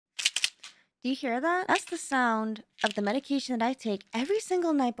Do you hear that? That's the sound of the medication that I take every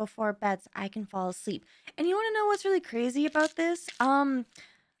single night before bed so I can fall asleep. And you want to know what's really crazy about this?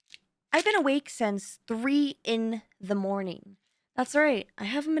 I've been awake since 3 in the morning. That's right. I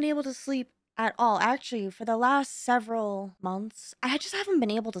haven't been able to sleep at all. Actually, for the last several months, I just haven't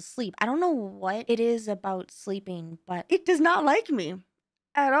been able to sleep. I don't know what it is about sleeping, but it does not like me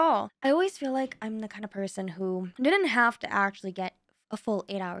at all. I always feel like I'm the kind of person who didn't have to actually get a full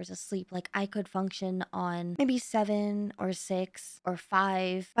 8 hours of sleep. Like I could function on maybe 7 or 6 or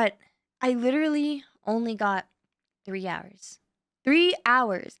 5, but I literally only got 3 hours. 3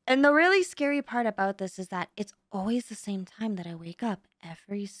 hours. And the really scary part about this is that it's always the same time that I wake up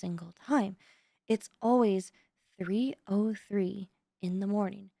every single time. It's always 3:03 in the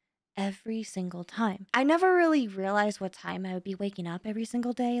morning every single time. I never really realized what time I would be waking up every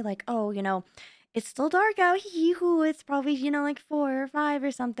single day. Like, oh, it's still dark out. Hee hoo. It's probably, like 4 or 5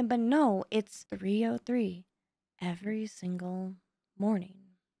 or something. But no, it's 3:03 every single morning.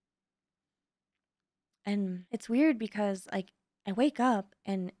 And it's weird because like I wake up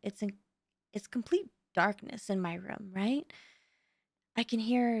and it's complete darkness in my room, right? I can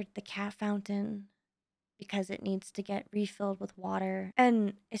hear the cat fountain because it needs to get refilled with water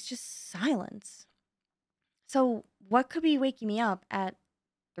and it's just silence. So, what could be waking me up at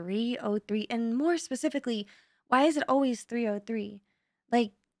 3:03 and more specifically, why is it always 3:03?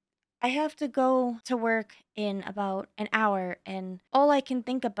 Like I have to go to work in about an hour and all I can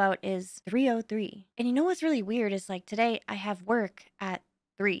think about is 3:03. And you know what's really weird is like today I have work at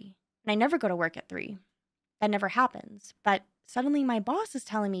 3 and I never go to work at 3. That never happens. But suddenly my boss is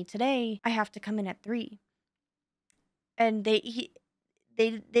telling me today I have to come in at 3. And they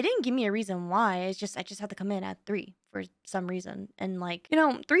didn't give me a reason why. It's just I just had to come in at 3 for some reason. And like,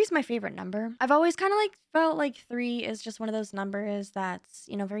 3 is my favorite number. I've always kind of like felt like 3 is just one of those numbers that's,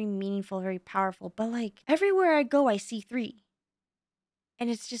 very meaningful, very powerful. But like everywhere I go, I see 3. And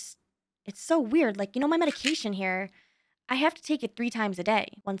it's so weird. Like, my medication here, I have to take it 3 times a day.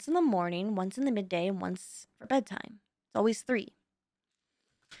 Once in the morning, once in the midday, and once for bedtime. It's always 3.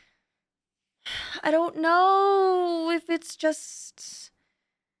 I don't know if it's just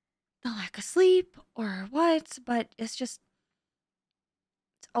the lack of sleep or what, but it's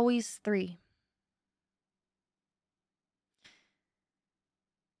always 3.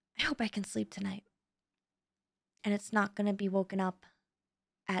 I hope I can sleep tonight. And it's not going to be woken up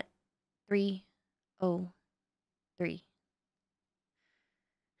at 3:03.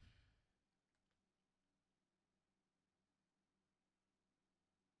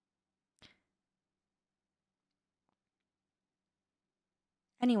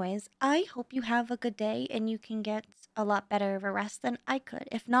 Anyways, I hope you have a good day and you can get a lot better of a rest than I could.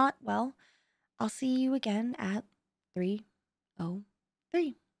 If not, well, I'll see you again at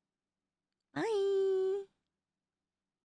 3:03.